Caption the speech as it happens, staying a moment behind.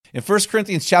In 1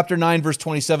 Corinthians chapter 9, verse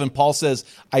 27, Paul says,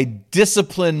 I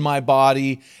discipline my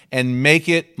body and make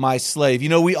it my slave. You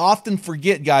know, we often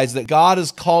forget, guys, that God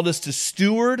has called us to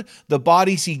steward the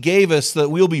bodies he gave us so that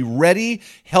we'll be ready,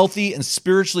 healthy, and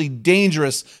spiritually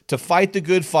dangerous to fight the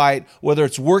good fight, whether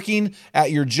it's working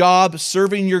at your job,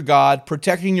 serving your God,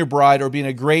 protecting your bride, or being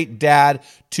a great dad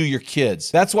to your kids.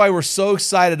 That's why we're so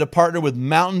excited to partner with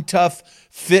Mountain Tough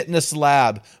Fitness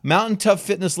Lab. Mountain Tough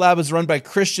Fitness Lab is run by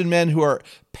Christian men who are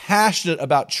passionate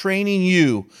about training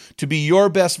you to be your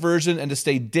best version and to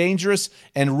stay dangerous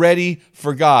and ready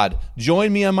for God.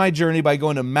 Join me on my journey by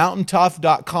going to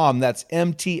mountaintough.com. That's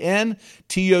MTNTOUGH,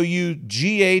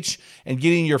 and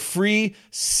getting your free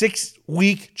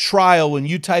 6-week trial when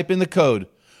you type in the code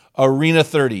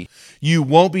ARENA30. You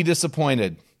won't be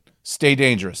disappointed. Stay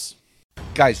dangerous.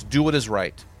 Guys, do what is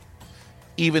right,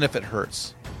 even if it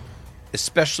hurts.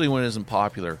 Especially when it isn't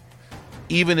popular.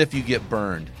 Even if you get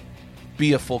burned,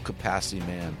 be a full capacity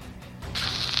man.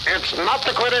 It's not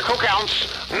the critic who counts,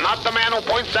 not the man who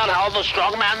points out how the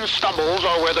strong man stumbles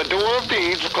or where the doer of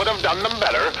deeds could have done them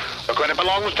better. The credit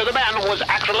belongs to the man who was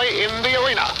actually in the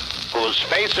arena, whose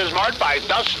face is marked by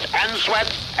dust and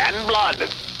sweat and blood.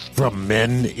 From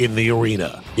Men in the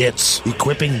Arena, it's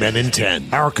Equipping Men in 10.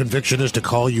 Our conviction is to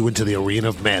call you into the arena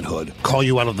of manhood, call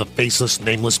you out of the faceless,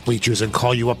 nameless bleachers, and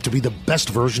call you up to be the best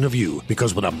version of you,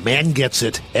 because when a man gets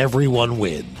it, everyone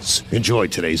wins. Enjoy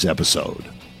today's episode.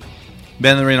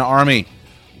 Men in the Arena Army,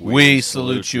 we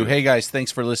salute you. Hey guys,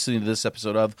 thanks for listening to this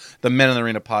episode of the Men in the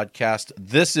Arena podcast.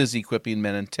 This is Equipping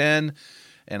Men in 10,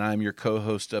 and I'm your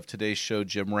co-host of today's show,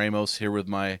 Jim Ramos, here with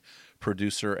my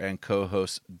producer and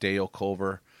co-host, Dale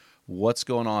Culver. What's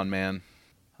going on, man?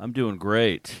 I'm doing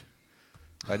great.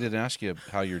 I didn't ask you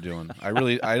how you're doing.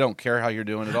 I don't care how you're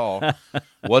doing at all.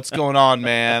 What's going on,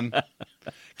 man?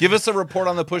 Give us a report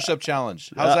on the push-up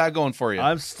challenge. How's that going for you?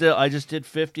 I just did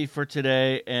 50 for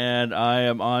today, and I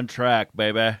am on track,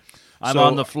 baby. I'm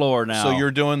on the floor now. So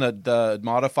you're doing the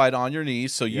modified on your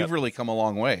knees, so you've really come a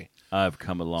long way. I've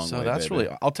come a long way, So that's baby.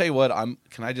 really, I'll tell you what,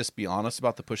 can I just be honest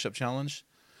about the push-up challenge?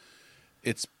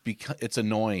 It's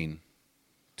annoying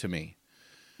to me.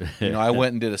 You know, I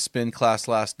went and did a spin class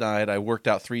last night. I worked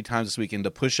out 3 times this weekend,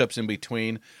 the push-ups in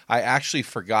between. I actually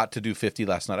forgot to do 50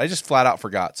 last night. I just flat out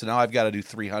forgot. So now I've got to do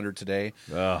 300 today.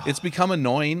 Ugh. It's become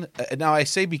annoying. Now I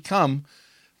say become,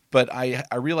 but I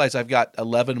realize I've got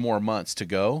 11 more months to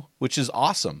go, which is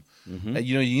awesome. Mm-hmm.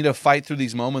 You know, you need to fight through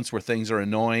these moments where things are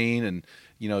annoying and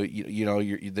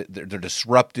they're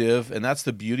disruptive, and that's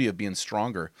the beauty of being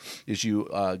stronger is you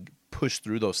push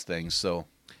through those things. So.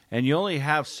 And you only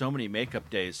have so many makeup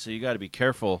days, so you got to be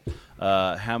careful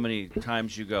how many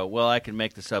times you go, well, I can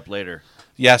make this up later.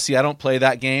 Yeah, see, I don't play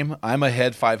that game. I'm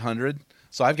ahead 500,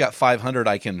 so I've got 500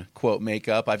 I can, quote, make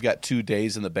up. I've got 2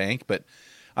 days in the bank, but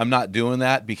I'm not doing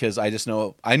that because I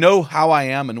know how I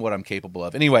am and what I'm capable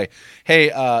of. Anyway, hey,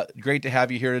 great to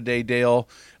have you here today, Dale.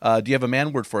 Do you have a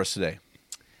man word for us today?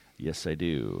 Yes, I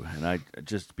do. And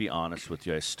just to be honest with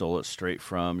you, I stole it straight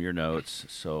from your notes.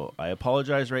 So I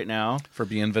apologize right now. For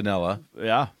being vanilla.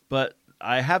 Yeah, but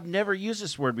I have never used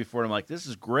this word before. I'm like, this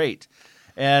is great.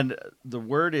 And the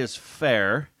word is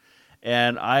fair.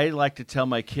 And I like to tell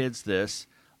my kids this.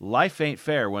 Life ain't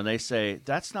fair. When they say,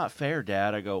 that's not fair,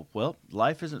 Dad, I go, well,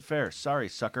 life isn't fair. Sorry,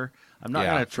 sucker. I'm not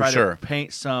going to try to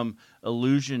paint some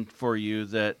illusion for you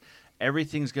that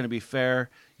everything's going to be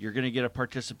fair. You're going to get a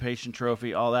participation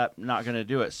trophy, all that. Not going to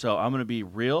do it. So I'm going to be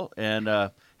real. And,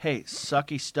 hey,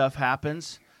 sucky stuff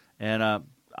happens, and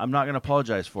I'm not going to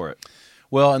apologize for it.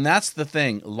 Well, and that's the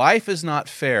thing. Life is not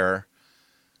fair,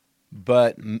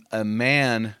 but a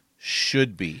man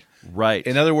should be. Right.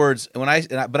 In other words, but I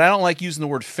don't like using the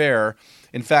word fair.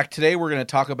 In fact, today we're going to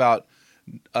talk about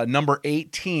number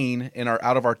 18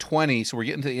 out of our 20. So we're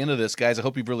getting to the end of this, guys. I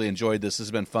hope you've really enjoyed this. This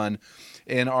has been fun.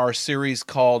 In our series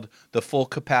called The Full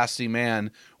Capacity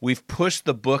Man, we've pushed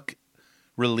the book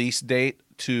release date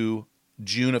to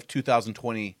June of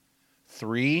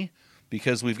 2023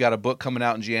 because we've got a book coming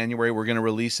out in January. We're going to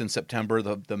release in September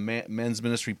the men's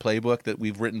ministry playbook that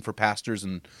we've written for pastors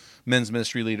and men's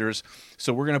ministry leaders.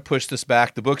 So we're going to push this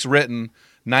back. The book's written,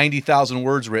 90,000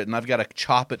 words written. I've got to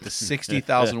chop it to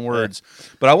 60,000 words.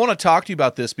 But I want to talk to you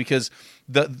about this because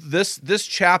this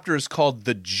chapter is called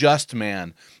The Just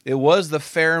Man. It was the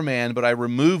fair man, but I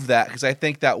removed that because I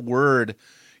think that word,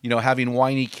 having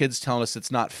whiny kids telling us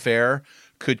it's not fair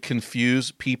could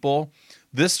confuse people.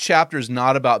 This chapter is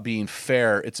not about being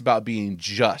fair. It's about being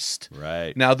just.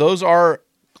 Right. Now, those are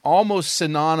almost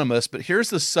synonymous, but here's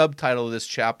the subtitle of this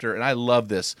chapter, and I love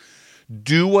this.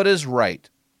 Do what is right,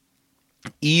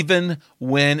 even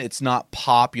when it's not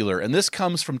popular. And this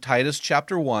comes from Titus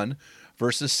chapter 1,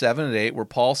 verses 7 and 8, where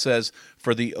Paul says,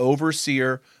 "For the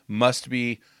overseer must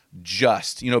be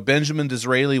just." You know, Benjamin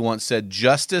Disraeli once said,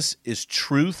 "Justice is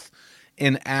truth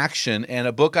in action." And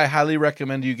a book I highly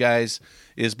recommend to you guys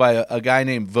is by a guy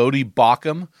named Voddie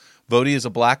Baucham. Voddie is a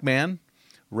black man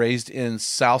raised in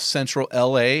South Central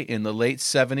LA in the late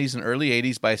 70s and early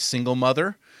 80s by a single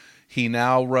mother. He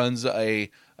now runs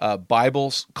a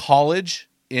Bible college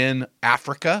in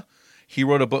Africa. He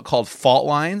wrote a book called Fault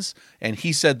Lines, and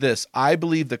he said this: "I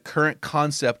believe the current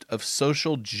concept of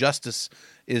social justice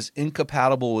is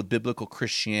incompatible with biblical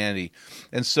Christianity."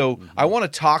 And so I want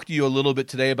to talk to you a little bit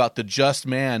today about the just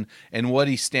man and what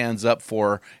he stands up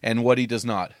for and what he does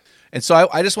not. And so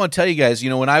I just want to tell you guys, you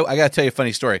know, when I got to tell you a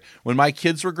funny story. When my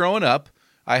kids were growing up,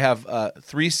 I have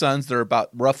 3 sons. They're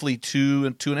about roughly 2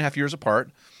 and 2.5 years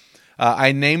apart.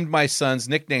 I named my sons,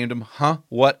 nicknamed them,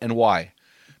 What, and Why.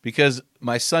 Because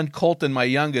my son Colton, my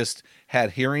youngest,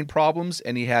 had hearing problems,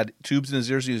 and he had tubes in his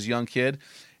ears. He was a young kid.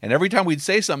 And every time we'd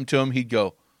say something to him, he'd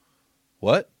go,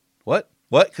 "What? What?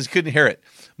 What?" Because he couldn't hear it.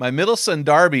 My middle son,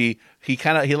 Darby, he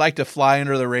liked to fly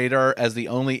under the radar as the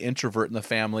only introvert in the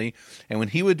family. And when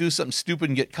he would do something stupid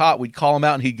and get caught, we'd call him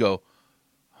out, and he'd go,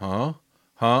 "Huh?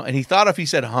 Huh?" And he thought if he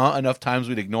said "huh" enough times,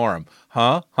 we'd ignore him.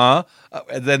 "Huh? Huh?"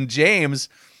 And then James,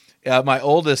 my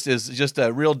oldest, is just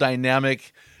a real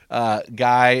dynamic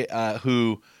guy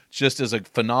who just is a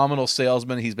phenomenal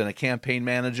salesman. He's been a campaign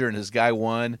manager, and his guy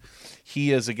won.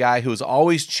 He is a guy who is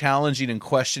always challenging and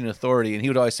questioning authority, and he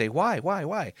would always say, Why?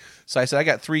 So I said, I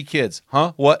got 3 kids.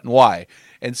 Huh? What? And why?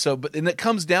 And so, and it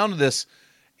comes down to this.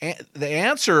 The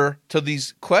answer to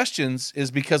these questions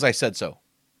is because I said so.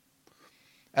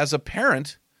 As a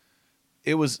parent,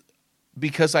 it was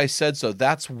because I said so.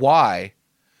 That's why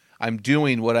I'm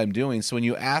doing what I'm doing. So when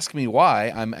you ask me why,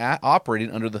 I'm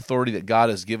operating under the authority that God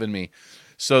has given me.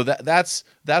 So that's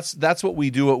what we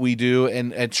do,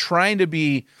 and trying to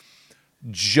be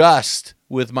just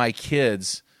with my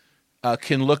kids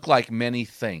can look like many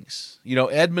things. You know,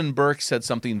 Edmund Burke said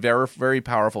something very, very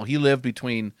powerful. He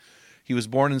was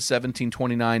born in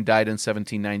 1729, died in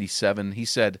 1797. He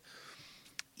said,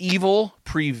 "Evil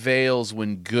prevails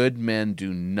when good men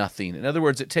do nothing." In other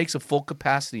words, it takes a full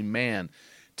capacity man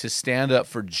to stand up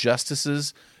for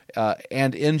justices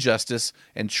and injustice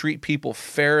and treat people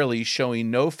fairly,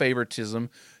 showing no favoritism,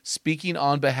 speaking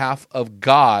on behalf of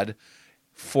God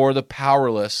for the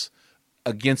powerless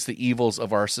against the evils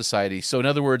of our society. So in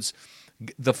other words,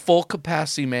 the full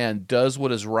capacity man does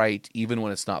what is right even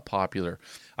when it's not popular.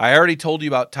 I already told you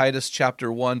about Titus chapter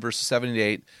 1, verses 7 and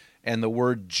 8, and the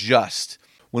word just.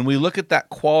 When we look at that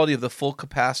quality of the full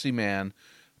capacity man,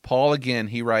 Paul, again,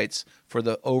 he writes, "For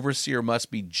the overseer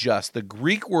must be just." The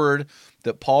Greek word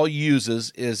that Paul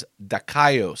uses is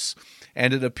dakaios,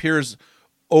 and it appears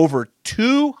over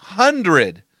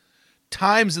 200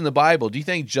 times in the Bible. Do you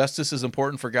think justice is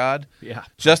important for God? Yeah.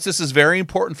 Justice is very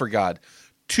important for God.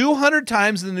 200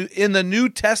 times in the New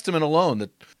Testament alone, the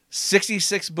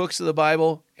 66 books of the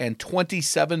Bible and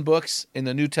 27 books in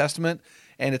the New Testament,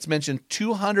 and it's mentioned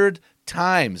 200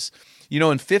 times. You know,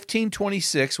 in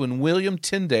 1526, when William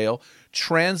Tyndale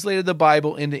translated the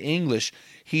Bible into English,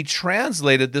 he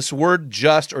translated this word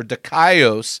just, or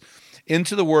dakaios,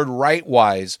 into the word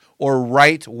rightwise, or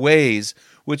right ways,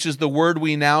 which is the word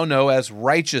we now know as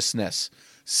righteousness.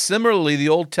 Similarly, the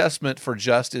Old Testament for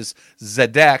just is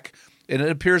zedek, and it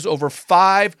appears over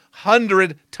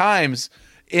 500 times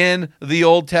in the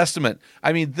Old Testament.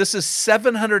 I mean, this is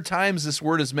 700 times this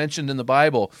word is mentioned in the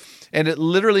Bible, and it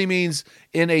literally means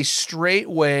in a straight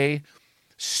way,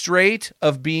 straight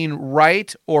of being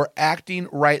right or acting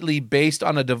rightly based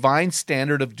on a divine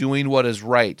standard of doing what is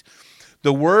right.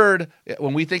 The word,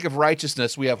 when we think of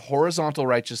righteousness, we have horizontal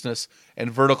righteousness and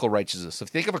vertical righteousness. So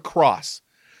think of a cross,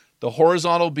 the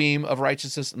horizontal beam of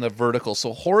righteousness and the vertical.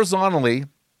 So horizontally,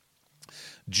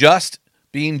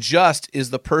 being just is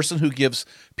the person who gives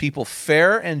people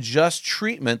fair and just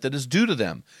treatment that is due to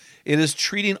them. It is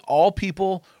treating all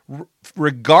people,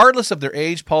 regardless of their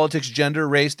age, politics, gender,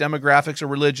 race, demographics, or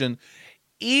religion,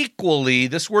 equally.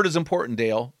 This word is important,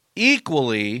 Dale.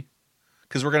 Equally,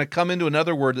 because we're going to come into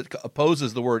another word that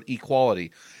opposes the word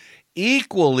equality.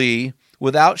 Equally,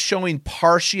 without showing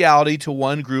partiality to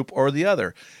one group or the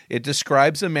other. It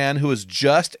describes a man who is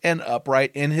just and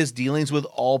upright in his dealings with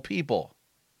all people.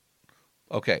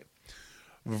 Okay.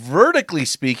 Vertically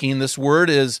speaking, this word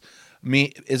is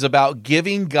about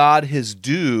giving God his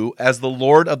due as the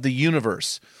Lord of the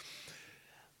universe.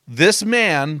 This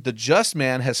man, the just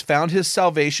man, has found his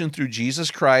salvation through Jesus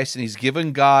Christ, and he's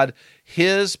given God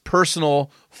his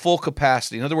personal full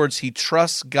capacity. In other words, he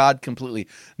trusts God completely.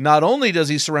 Not only does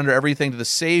he surrender everything to the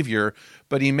Savior,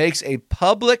 but he makes a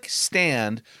public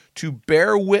stand to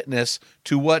bear witness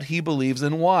to what he believes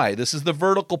and why. This is the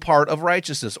vertical part of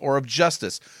righteousness or of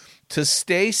justice. To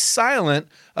stay silent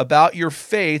about your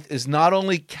faith is not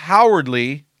only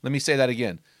cowardly, let me say that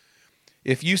again.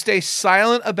 If you stay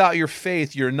silent about your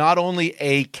faith, you're not only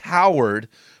a coward,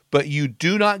 but you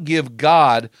do not give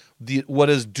God what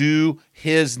is due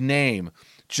his name.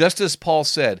 Just as Paul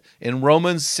said in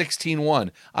Romans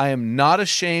 16:1, I am not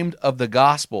ashamed of the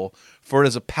gospel, for it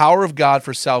is a power of God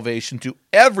for salvation to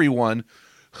everyone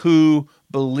who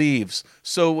believes.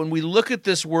 So when we look at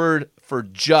this word for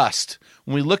just,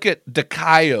 when we look at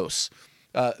dikaios,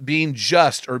 being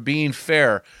just or being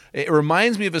fair, it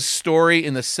reminds me of a story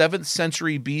in the 7th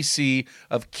century BC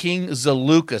of King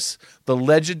Seleucus, the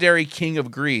legendary king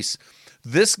of Greece.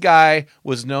 This guy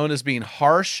was known as being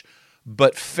harsh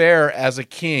but fair as a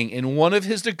king. In one of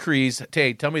his decrees,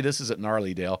 tell me this isn't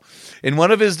gnarly, Dale. In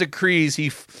one of his decrees, he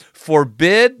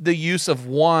forbid the use of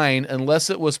wine unless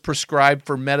it was prescribed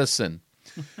for medicine.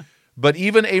 But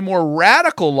even a more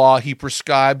radical law he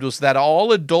prescribed was that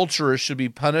all adulterers should be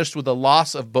punished with the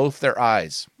loss of both their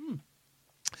eyes.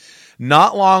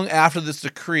 Not long after this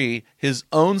decree, his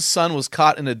own son was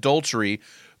caught in adultery,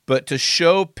 but to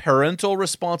show parental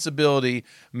responsibility,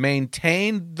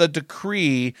 maintained the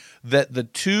decree that the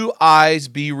 2 eyes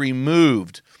be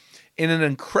removed. In an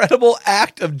incredible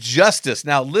act of justice,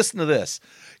 now listen to this,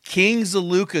 King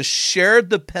Seleucus shared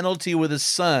the penalty with his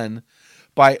son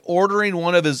by ordering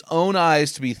one of his own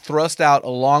eyes to be thrust out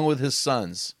along with his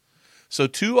son's. So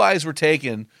 2 eyes were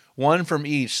taken, one from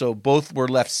each, so both were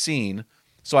left seen.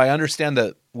 So I understand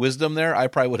the wisdom there. I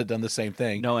probably would have done the same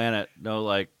thing. No,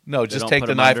 just take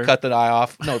the knife, cut the eye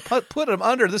off. No, put them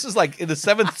under. This is like in the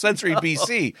 7th century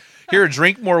BC. Here,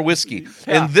 drink more whiskey.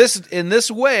 Yeah. In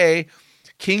this way,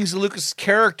 King Seleucus'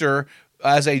 character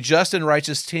as a just and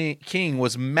righteous king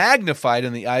was magnified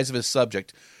in the eyes of his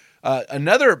subject.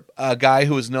 Another guy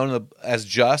who is known as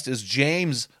just is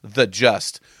James the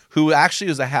Just, who actually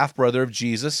is a half-brother of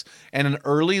Jesus and an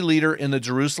early leader in the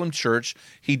Jerusalem church.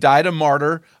 He died a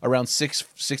martyr around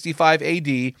 665 AD.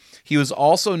 He was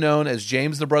also known as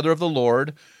James the brother of the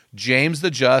Lord, James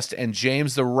the Just, and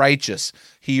James the Righteous.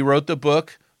 He wrote the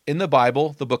book in the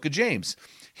Bible, the book of James.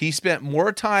 He spent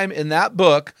more time in that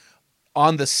book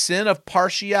on the sin of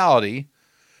partiality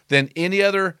than any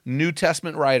other New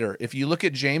Testament writer. If you look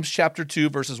at James chapter 2,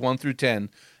 verses 1 through 10,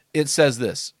 it says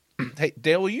this. Hey,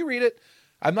 Dale, will you read it?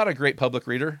 I'm not a great public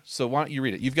reader, so why don't you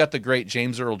read it? You've got the great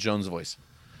James Earl Jones voice.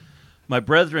 My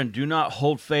brethren, do not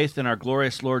hold faith in our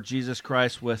glorious Lord Jesus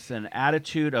Christ with an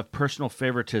attitude of personal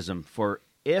favoritism. For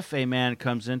if a man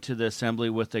comes into the assembly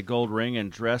with a gold ring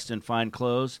and dressed in fine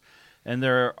clothes, and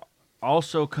there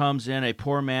also comes in a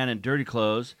poor man in dirty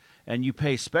clothes, and you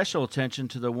pay special attention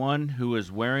to the one who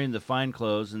is wearing the fine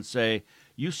clothes and say,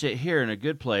 you sit here in a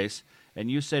good place, and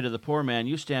you say to the poor man,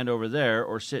 you stand over there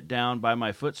or sit down by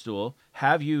my footstool,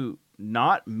 have you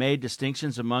not made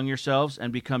distinctions among yourselves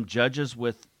and become judges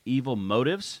with evil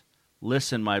motives?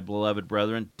 Listen, my beloved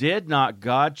brethren, did not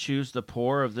God choose the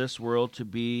poor of this world to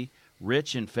be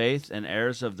rich in faith and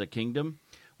heirs of the kingdom,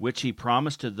 which he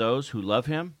promised to those who love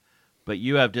him? But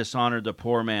you have dishonored the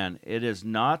poor man. It is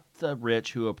not the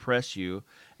rich who oppress you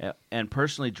and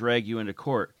personally drag you into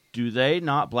court. Do they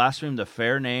not blaspheme the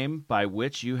fair name by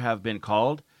which you have been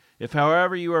called? If,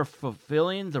 however, you are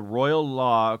fulfilling the royal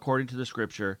law according to the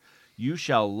Scripture, you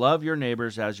shall love your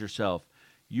neighbors as yourself,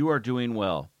 you are doing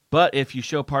well. But if you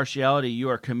show partiality, you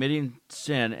are committing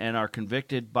sin and are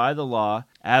convicted by the law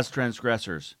as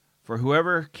transgressors. For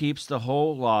whoever keeps the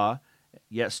whole law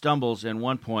yet stumbles in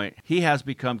one point, he has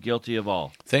become guilty of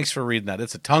all. Thanks for reading that.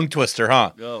 It's a tongue twister,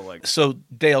 huh? So,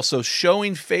 Dale,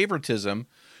 showing favoritism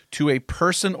to a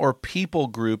person or people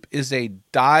group is a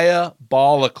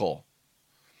diabolical,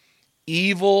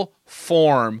 evil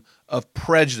form of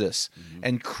prejudice,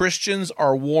 and Christians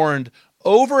are warned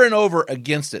over and over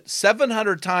against it.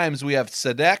 700 times we have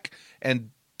tzedek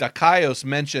and dikaios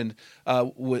mentioned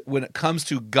when it comes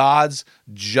to God's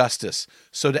justice.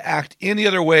 So to act any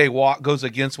other way goes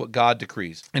against what God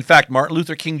decrees. In fact, Martin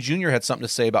Luther King Jr. had something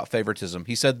to say about favoritism.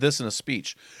 He said this in a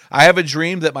speech: I have a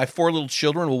dream that my 4 little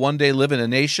children will one day live in a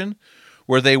nation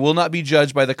where they will not be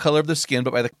judged by the color of the skin,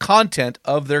 but by the content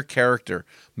of their character.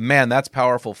 Man, that's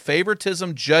powerful.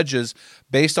 Favoritism judges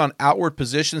based on outward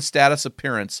position, status,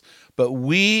 appearance. But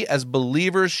we as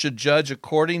believers should judge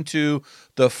according to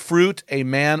the fruit a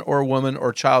man or woman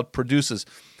or child produces.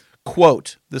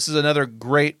 Quote, this is another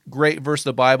great verse of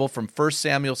the Bible from 1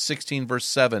 Samuel 16, verse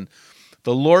 7.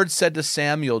 The Lord said to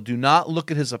Samuel, do not look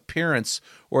at his appearance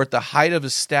or at the height of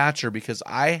his stature, because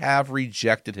I have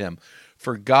rejected him.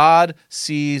 For God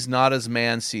sees not as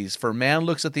man sees. For man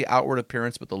looks at the outward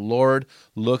appearance, but the Lord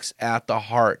looks at the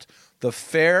heart. The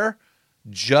fair,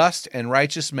 just, and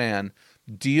righteous man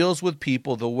deals with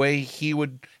people the way he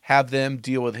would have them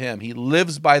deal with him. He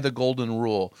lives by the golden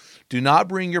rule. Do not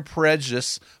bring your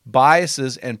prejudice,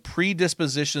 biases, and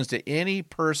predispositions to any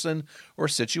person or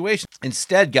situation.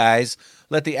 Instead, guys,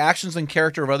 let the actions and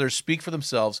character of others speak for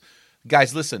themselves.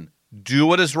 Guys, listen, do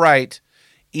what is right,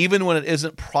 even when it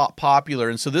isn't popular.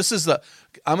 And so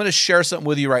I'm going to share something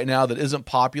with you right now that isn't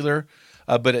popular,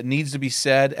 but it needs to be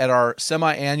said. At our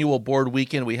semi-annual board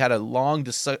weekend, we had a long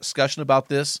discussion about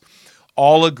this.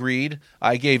 All agreed.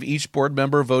 I gave each board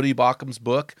member Vodi Bachum's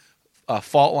book,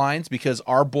 Fault Lines, because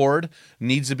our board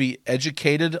needs to be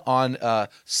educated on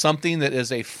something that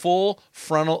is a full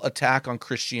frontal attack on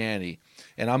Christianity.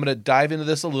 And I'm going to dive into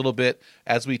this a little bit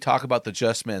as we talk about the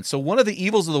just man. So one of the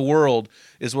evils of the world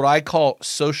is what I call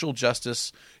social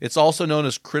justice. It's also known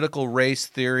as critical race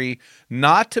theory,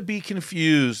 not to be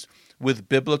confused with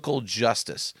biblical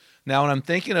justice. Now, when I'm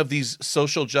thinking of these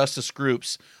social justice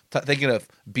groups, thinking of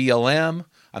BLM,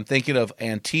 I'm thinking of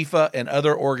Antifa and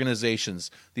other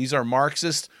organizations. These are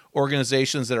Marxist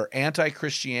organizations that are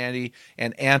anti-Christianity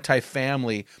and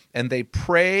anti-family, and they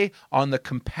prey on the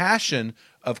compassion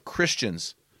of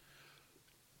Christians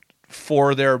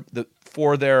for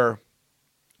their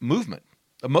movement,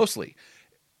 mostly.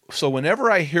 So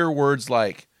whenever I hear words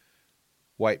like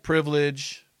white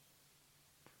privilege,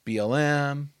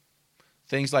 BLM,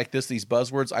 things like this, these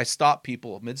buzzwords, I stop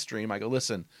people midstream. I go,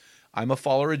 listen, I'm a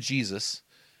follower of Jesus,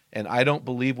 and I don't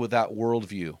believe with that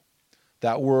worldview.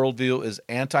 That worldview is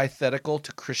antithetical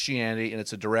to Christianity, and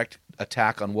it's a direct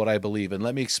attack on what I believe. And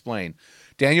let me explain.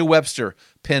 Daniel Webster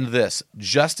penned this: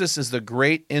 justice is the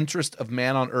great interest of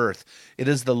man on earth. It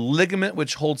is the ligament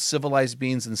which holds civilized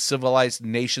beings and civilized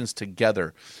nations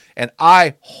together. And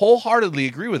I wholeheartedly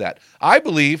agree with that. I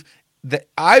believe,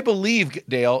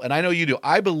 Dale, and I know you do,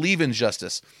 I believe in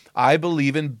justice. I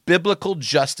believe in biblical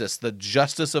justice, the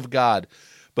justice of God.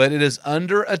 But it is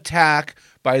under attack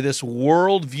by this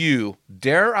worldview,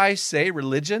 dare I say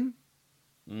religion?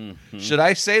 Mm-hmm. Should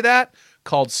I say that?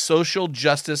 Called social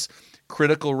justice,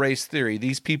 critical race theory.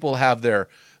 These people have their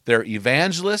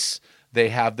evangelists, they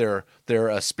have their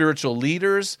spiritual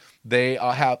leaders, they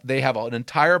have an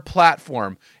entire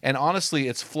platform, and honestly,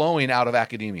 it's flowing out of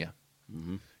academia.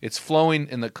 Mm-hmm. It's flowing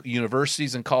in the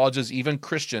universities and colleges, even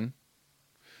Christian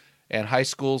and high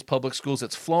schools, public schools.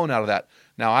 It's flowing out of that.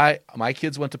 Now, my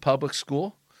kids went to public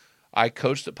school. I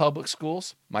coached at public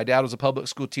schools. My dad was a public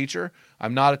school teacher.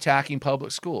 I'm not attacking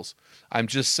public schools. I'm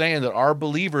just saying that our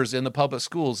believers in the public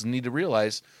schools need to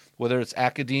realize, whether it's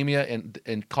academia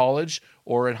in college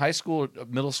or in high school,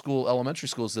 middle school, elementary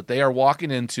schools, that they are walking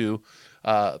into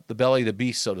the belly of the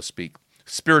beast, so to speak,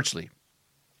 spiritually.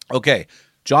 Okay,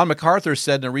 John MacArthur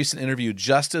said in a recent interview,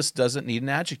 justice doesn't need an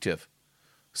adjective.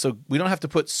 So we don't have to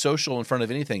put social in front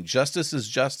of anything. Justice is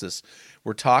justice.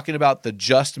 We're talking about the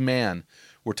just man.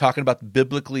 We're talking about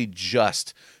biblically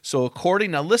just. So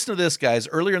now listen to this, guys.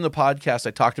 Earlier in the podcast,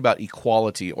 I talked about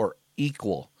equality or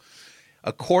equal.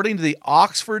 According to the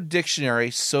Oxford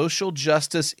Dictionary, social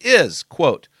justice is,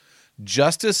 quote,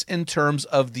 justice in terms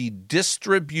of the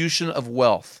distribution of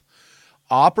wealth,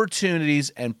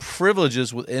 opportunities, and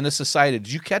privileges within a society.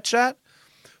 Did you catch that?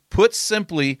 Put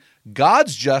simply,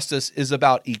 God's justice is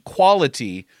about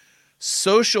equality.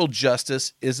 Social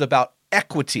justice is about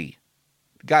equity.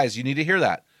 Guys, you need to hear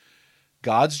that.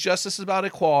 God's justice is about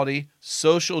equality.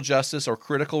 Social justice, or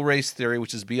critical race theory,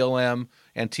 which is BLM,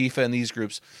 Antifa, and these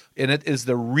groups, and it is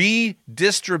the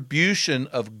redistribution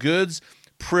of goods,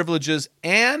 privileges,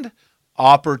 and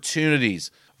opportunities.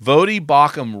 Vodi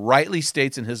Bachum rightly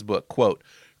states in his book, quote,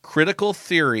 critical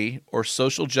theory, or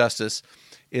social justice,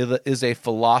 is a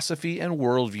philosophy and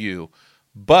worldview,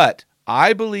 but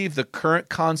I believe the current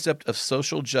concept of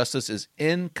social justice is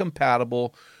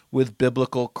incompatible with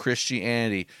biblical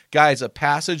Christianity. Guys, a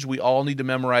passage we all need to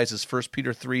memorize is 1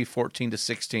 Peter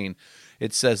 3:14-16.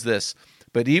 It says this,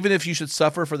 but even if you should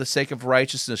suffer for the sake of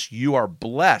righteousness, you are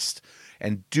blessed.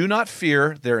 And do not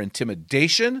fear their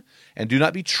intimidation, and do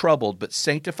not be troubled, but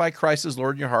sanctify Christ as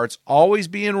Lord in your hearts, always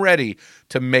being ready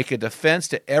to make a defense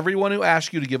to everyone who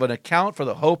asks you to give an account for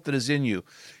the hope that is in you,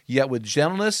 yet with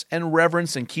gentleness and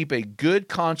reverence, and keep a good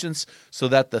conscience, so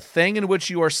that the thing in which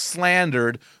you are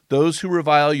slandered, those who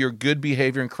revile your good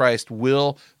behavior in Christ,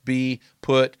 will be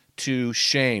put to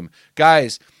shame.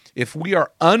 Guys, if we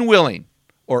are unwilling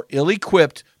or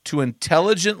ill-equipped to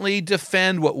intelligently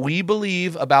defend what we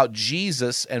believe about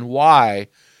Jesus and why,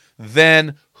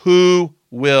 then who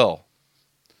will?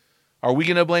 Are we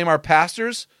going to blame our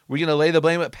pastors? Are we going to lay the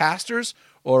blame at pastors?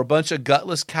 or a bunch of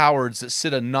gutless cowards that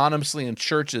sit anonymously in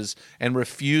churches and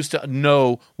refuse to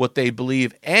know what they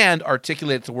believe and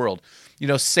articulate it to the world. You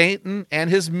know, Satan and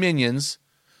his minions,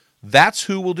 that's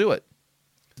who will do it.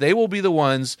 They will be the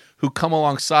ones who come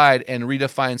alongside and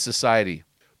redefine society.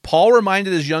 Paul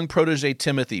reminded his young protege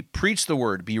Timothy, preach the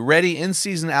word, be ready in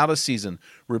season, out of season,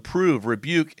 reprove,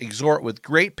 rebuke, exhort with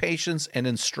great patience and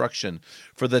instruction.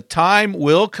 For the time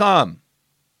will come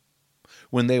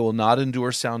when they will not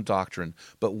endure sound doctrine,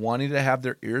 but wanting to have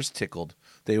their ears tickled,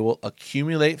 they will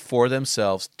accumulate for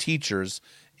themselves teachers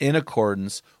in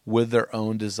accordance with their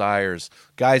own desires.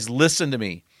 Guys, listen to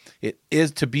me. It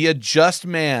is to be a just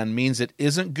man means it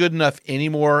isn't good enough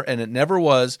anymore, and it never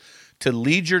was, to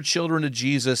lead your children to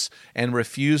Jesus and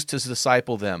refuse to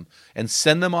disciple them and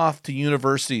send them off to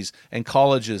universities and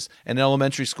colleges and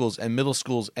elementary schools and middle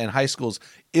schools and high schools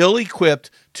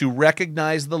ill-equipped to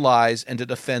recognize the lies and to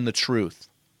defend the truth.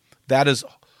 That is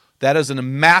a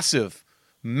massive,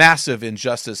 massive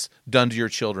injustice done to your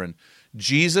children.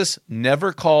 Jesus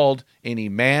never called any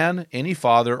man, any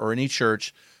father, or any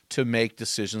church to make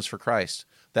decisions for Christ.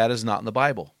 That is not in the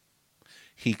Bible.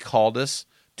 He called us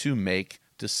to make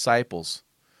disciples.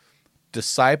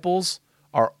 Disciples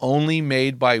are only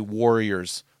made by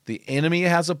warriors. The enemy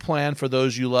has a plan for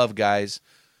those you love, guys.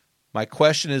 My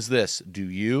question is this: do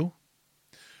you?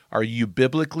 Are you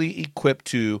biblically equipped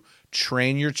to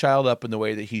train your child up in the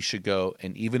way that he should go,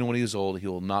 and even when he is old, he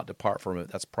will not depart from it?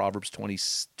 That's Proverbs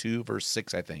 22, verse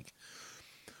 6, I think.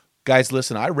 Guys,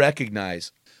 listen, I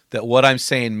recognize that what I'm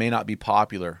saying may not be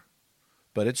popular,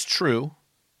 but it's true,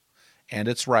 and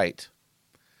it's right.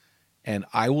 And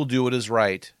I will do what is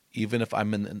right, even if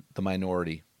I'm in the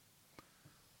minority.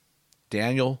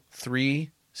 Daniel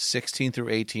 3:16 through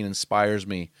 18 inspires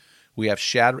me. We have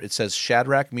it says,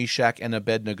 Shadrach, Meshach, and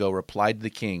Abednego replied to the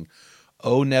king,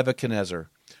 O Nebuchadnezzar,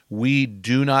 we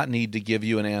do not need to give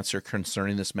you an answer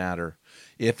concerning this matter.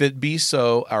 If it be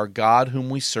so, our God whom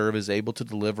we serve is able to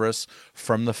deliver us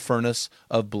from the furnace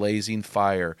of blazing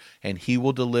fire, and he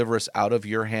will deliver us out of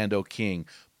your hand, O king.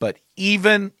 But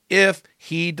even if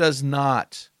he does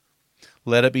not,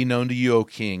 let it be known to you, O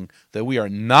king, that we are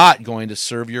not going to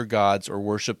serve your gods or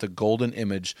worship the golden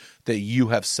image that you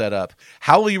have set up.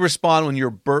 How will you respond when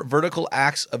your vertical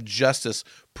acts of justice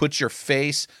put your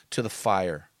face to the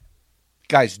fire?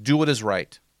 Guys, do what is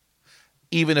right,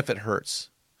 even if it hurts,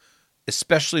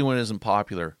 especially when it isn't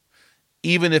popular,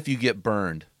 even if you get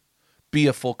burned. Be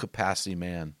a full capacity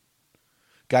man.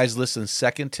 Guys, listen,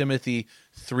 2 Timothy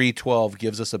 3:12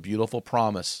 gives us a beautiful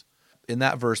promise. In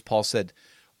that verse, Paul said,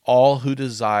 all who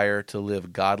desire to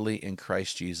live godly in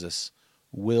Christ Jesus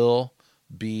will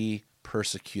be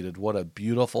persecuted. What a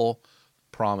beautiful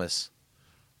promise.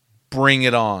 Bring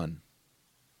it on.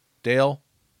 Dale,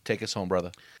 take us home,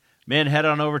 brother. Men, head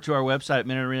on over to our website at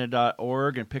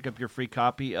menarena.org and pick up your free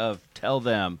copy of Tell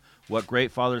Them, What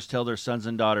Great Fathers Tell Their Sons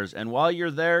and Daughters. And while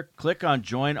you're there, click on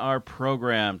Join Our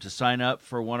Program to sign up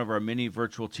for one of our many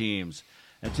virtual teams.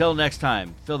 Until next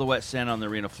time, feel the wet sand on the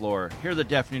arena floor, hear the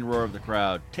deafening roar of the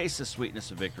crowd, taste the sweetness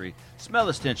of victory, smell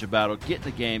the stench of battle, get in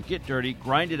the game, get dirty,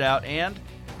 grind it out, and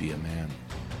be a man.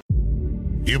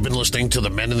 You've been listening to the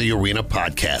Men in the Arena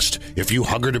podcast. If you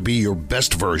hunger to be your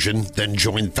best version, then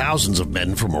join thousands of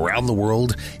men from around the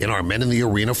world in our Men in the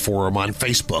Arena forum on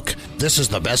Facebook. This is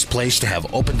the best place to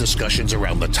have open discussions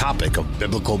around the topic of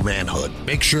biblical manhood.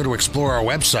 Make sure to explore our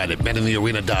website at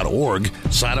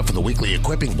meninthearena.org, sign up for the weekly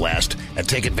equipping blast, and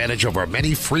take advantage of our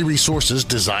many free resources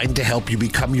designed to help you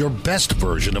become your best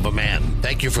version of a man.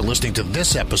 Thank you for listening to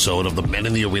this episode of the Men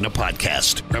in the Arena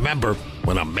podcast. Remember,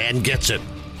 when a man gets it,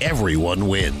 everyone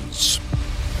wins.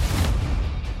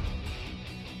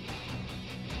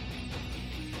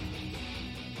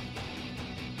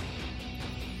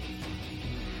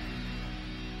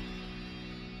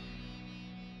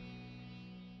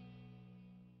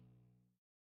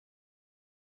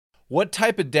 What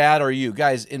type of dad are you?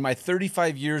 Guys, in my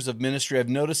 35 years of ministry, I've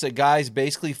noticed that guys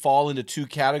basically fall into two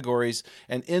categories.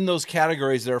 And in those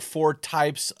categories, there are 4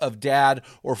 types of dad,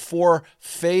 or 4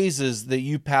 phases that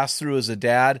you pass through as a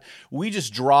dad. We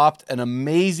just dropped an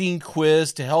amazing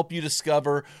quiz to help you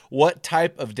discover what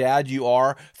type of dad you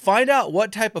are. Find out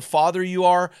what type of father you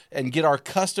are and get our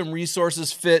custom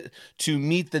resources fit to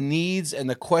meet the needs and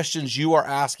the questions you are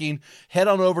asking. Head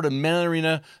on over to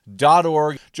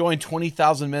menarena.org. Join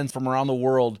 20,000 men from around the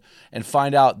world and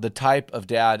find out the type of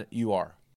dad you are.